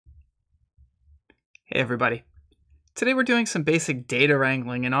Hey everybody. Today we're doing some basic data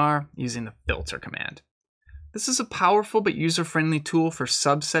wrangling in R using the filter command. This is a powerful but user-friendly tool for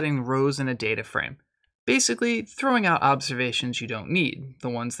subsetting rows in a data frame, basically throwing out observations you don't need, the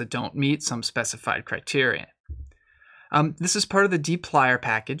ones that don't meet some specified criteria. This is part of the dplyr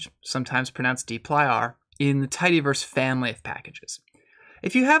package, sometimes pronounced dplyr, in the tidyverse family of packages.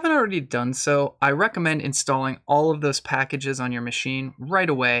 If you haven't already done so, I recommend installing all of those packages on your machine right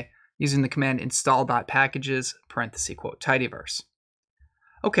away using the command install.packages (tidyverse).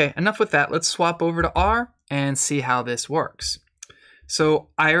 Okay, enough with that. Let's swap over to R and see how this works. So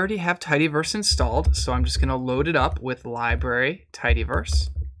I already have tidyverse installed, so I'm just going to load it up with library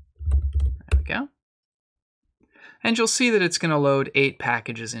tidyverse. There we go. And you'll see that it's going to load 8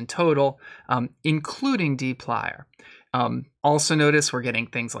 packages in total, including dplyr. Also notice we're getting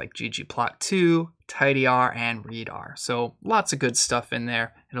things like ggplot2, tidyr, and readr. So lots of good stuff in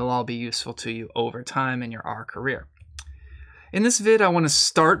there. It'll all be useful to you over time in your R career. In this vid, I want to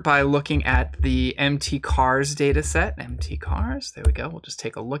start by looking at the mtcars dataset. Mtcars, there we go. We'll just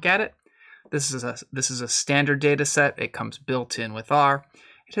take a look at it. This is a standard dataset. It comes built in with R.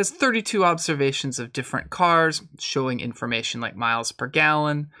 It has 32 observations of different cars, showing information like miles per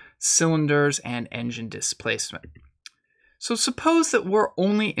gallon, cylinders, and engine displacement. So suppose that we're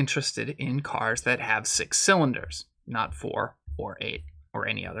only interested in cars that have 6 cylinders, not 4 or 8 or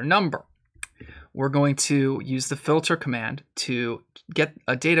any other number. We're going to use the filter command to get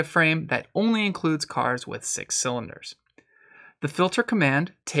a data frame that only includes cars with 6 cylinders. The filter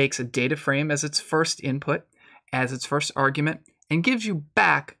command takes a data frame as its first input, as its first argument, and gives you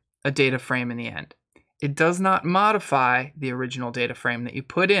back a data frame in the end. It does not modify the original data frame that you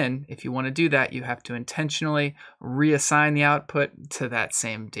put in. If you want to do that, you have to intentionally reassign the output to that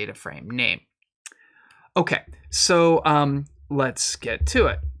same data frame name. Okay, so let's get to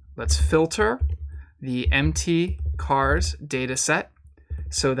it. Let's filter the mtcars dataset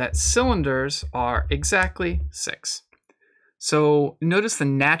so that cylinders are exactly 6. So notice the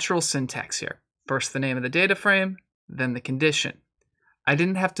natural syntax here. First the name of the data frame, then the condition. I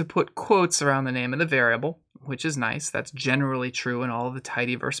didn't have to put quotes around the name of the variable, which is nice. That's generally true in all of the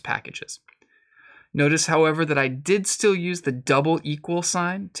tidyverse packages. Notice, however, that I did still use the double equal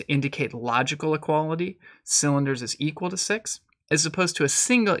sign to indicate logical equality. Cylinders is equal to 6, as opposed to a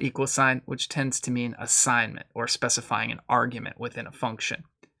single equal sign, which tends to mean assignment or specifying an argument within a function.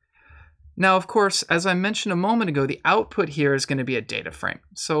 Now, of course, as I mentioned a moment ago, the output here is going to be a data frame.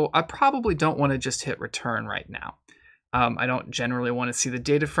 So I probably don't want to just hit return right now. I don't generally want to see the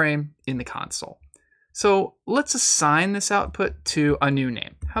data frame in the console. So let's assign this output to a new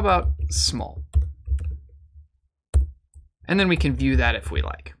name. How about small? And then we can view that if we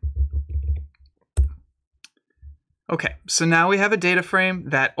like. Okay, so now we have a data frame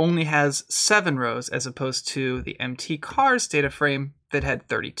that only has 7 rows as opposed to the mtcars data frame that had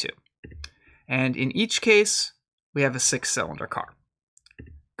 32. And in each case, we have a 6-cylinder car.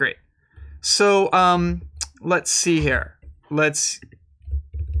 Great. So let's see here. Let's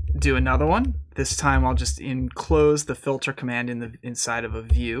do another one. This time I'll just enclose the filter command inside of a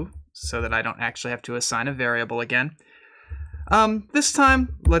view so that I don't actually have to assign a variable again. This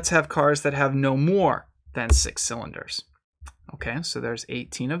time, let's have cars that have no more than 6 cylinders. Okay, so there's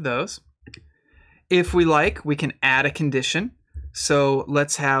 18 of those. If we like, we can add a condition. So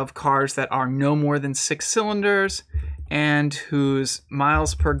let's have cars that are no more than 6 cylinders and whose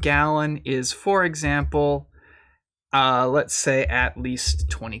miles per gallon is, for example, let's say at least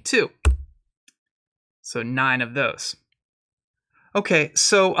 22. So 9 of those. Okay,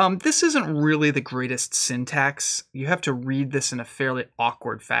 so this isn't really the greatest syntax. You have to read this in a fairly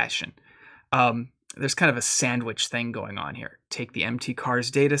awkward fashion. There's kind of a sandwich thing going on here. Take the mtcars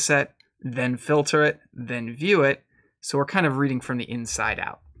dataset, then filter it, then view it. So we're kind of reading from the inside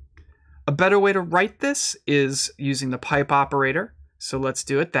out. A better way to write this is using the pipe operator. So let's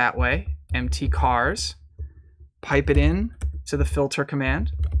do it that way. mtcars, pipe it in to the filter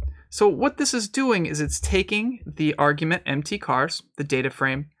command. So what this is doing is it's taking the argument mtcars, the data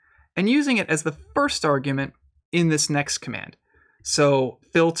frame, and using it as the first argument in this next command. So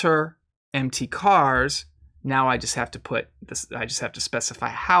filter mtcars, now I just have to put this, I just have to specify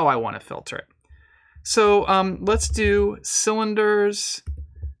how I want to filter it. So let's do cylinders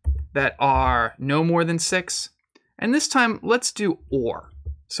that are no more than 6. And this time, let's do OR.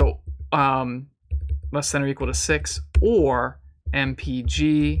 So less than or equal to 6, or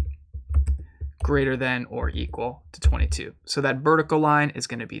MPG greater than or equal to 22. So that vertical line is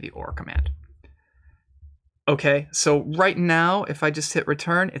going to be the OR command. Okay, so right now, if I just hit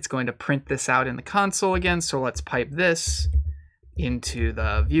return, it's going to print this out in the console again. So let's pipe this into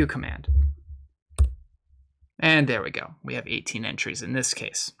the view command. And there we go. We have 18 entries in this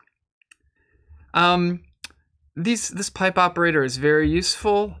case. This pipe operator is very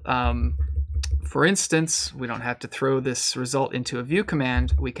useful. For instance, we don't have to throw this result into a view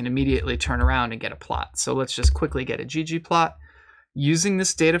command. We can immediately turn around and get a plot. So let's just quickly get a ggplot using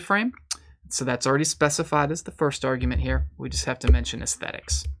this data frame. So that's already specified as the first argument here. We just have to mention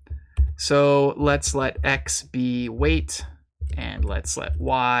aesthetics. So let's let x be weight, and let's let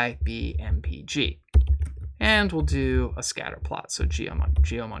y be mpg. And we'll do a scatter plot, so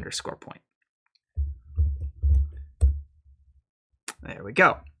geom underscore point. There we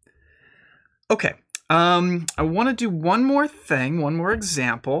go. Okay, I want to do one more thing, one more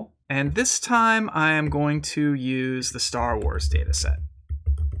example, and this time I am going to use the Star Wars dataset.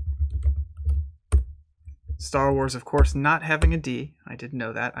 Star Wars, of course, not having a D. I didn't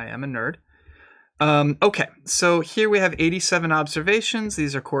know that. I am a nerd. Okay, so here we have 87 observations.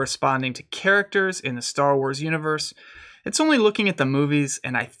 These are corresponding to characters in the Star Wars universe. It's only looking at the movies,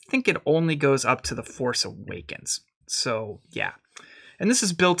 and I think it only goes up to The Force Awakens. So, yeah. And this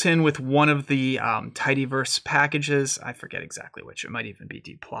is built in with one of the tidyverse packages. I forget exactly which. It might even be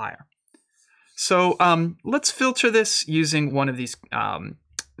dplyr. So let's filter this using one of these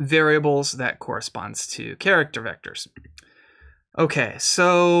variables that corresponds to character vectors. Okay,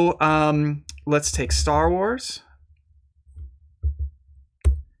 so let's take Star Wars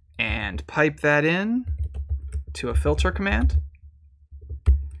and pipe that in to a filter command.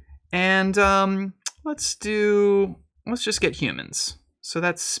 And let's just get humans. So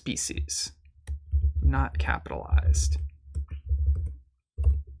that's species, not capitalized.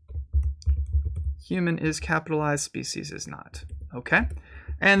 Human is capitalized, species is not. Okay.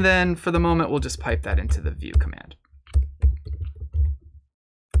 And then for the moment, we'll just pipe that into the view command.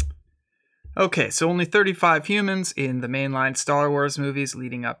 Okay, so only 35 humans in the mainline Star Wars movies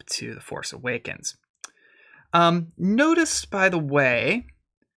leading up to The Force Awakens. Notice, by the way,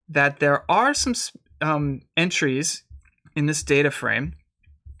 that there are some entries in this data frame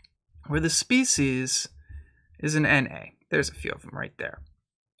where the species is an NA. There's a few of them right there.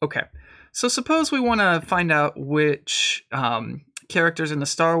 Okay, so suppose we want to find out which characters in the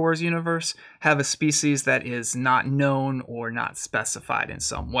Star Wars universe have a species that is not known or not specified in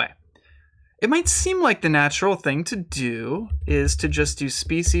some way. It might seem like the natural thing to do is to just do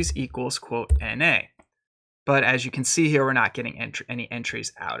species equals quote NA. But as you can see here, we're not getting any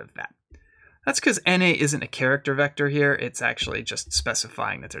entries out of that. That's because NA isn't a character vector here. It's actually just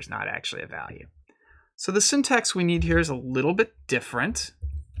specifying that there's not actually a value. So the syntax we need here is a little bit different.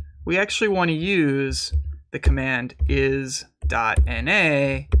 We actually want to use the command is.na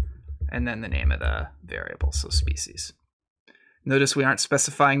and then the name of the variable, so species. Notice we aren't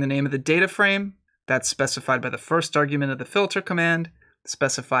specifying the name of the data frame. That's specified by the first argument of the filter command,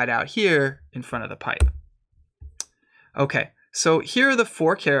 specified out here in front of the pipe. Okay, so here are the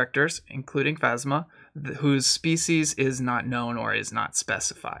 4 characters, including Phasma, whose species is not known or is not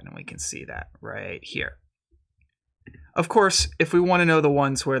specified, and we can see that right here. Of course, if we want to know the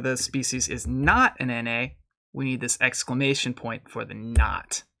ones where the species is not an NA, we need this exclamation point for the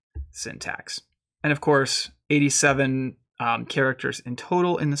not syntax. And of course, 87 characters in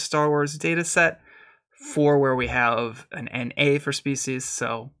total in the Star Wars data set, 4 where we have an NA for species,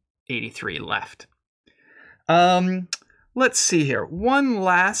 so 83 left. Let's see here. One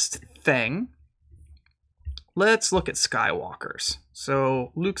last thing. Let's look at Skywalkers.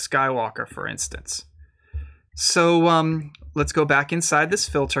 So Luke Skywalker, for instance. So let's go back inside this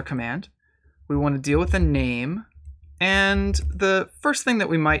filter command. We want to deal with a name. And the first thing that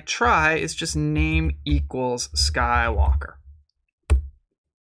we might try is just name equals Skywalker.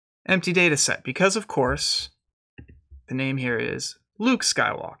 Empty data set, because of course, the name here is Luke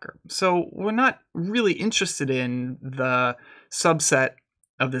Skywalker. So we're not really interested in the subset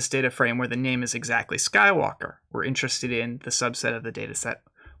of this data frame where the name is exactly Skywalker. We're interested in the subset of the data set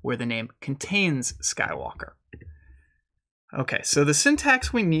where the name contains Skywalker. Okay, so the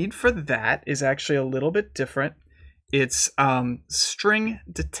syntax we need for that is actually a little bit different. It's string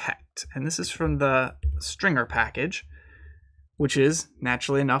detect, and this is from the stringer package, which is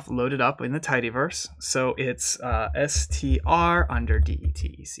naturally enough loaded up in the tidyverse. So it's str under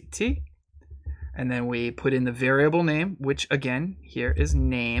detect, and then we put in the variable name, which again here is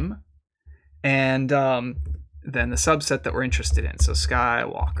name, and then the subset that we're interested in, so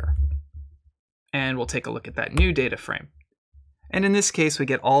Skywalker. And we'll take a look at that new data frame. And in this case, we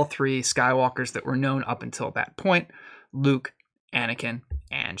get all 3 Skywalkers that were known up until that point: Luke, Anakin,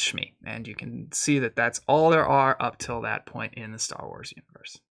 and Shmi. And you can see that that's all there are up till that point in the Star Wars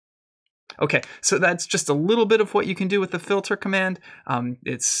universe. Okay, so that's just a little bit of what you can do with the filter command.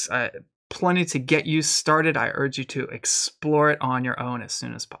 It's plenty to get you started. I urge you to explore it on your own as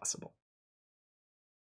soon as possible.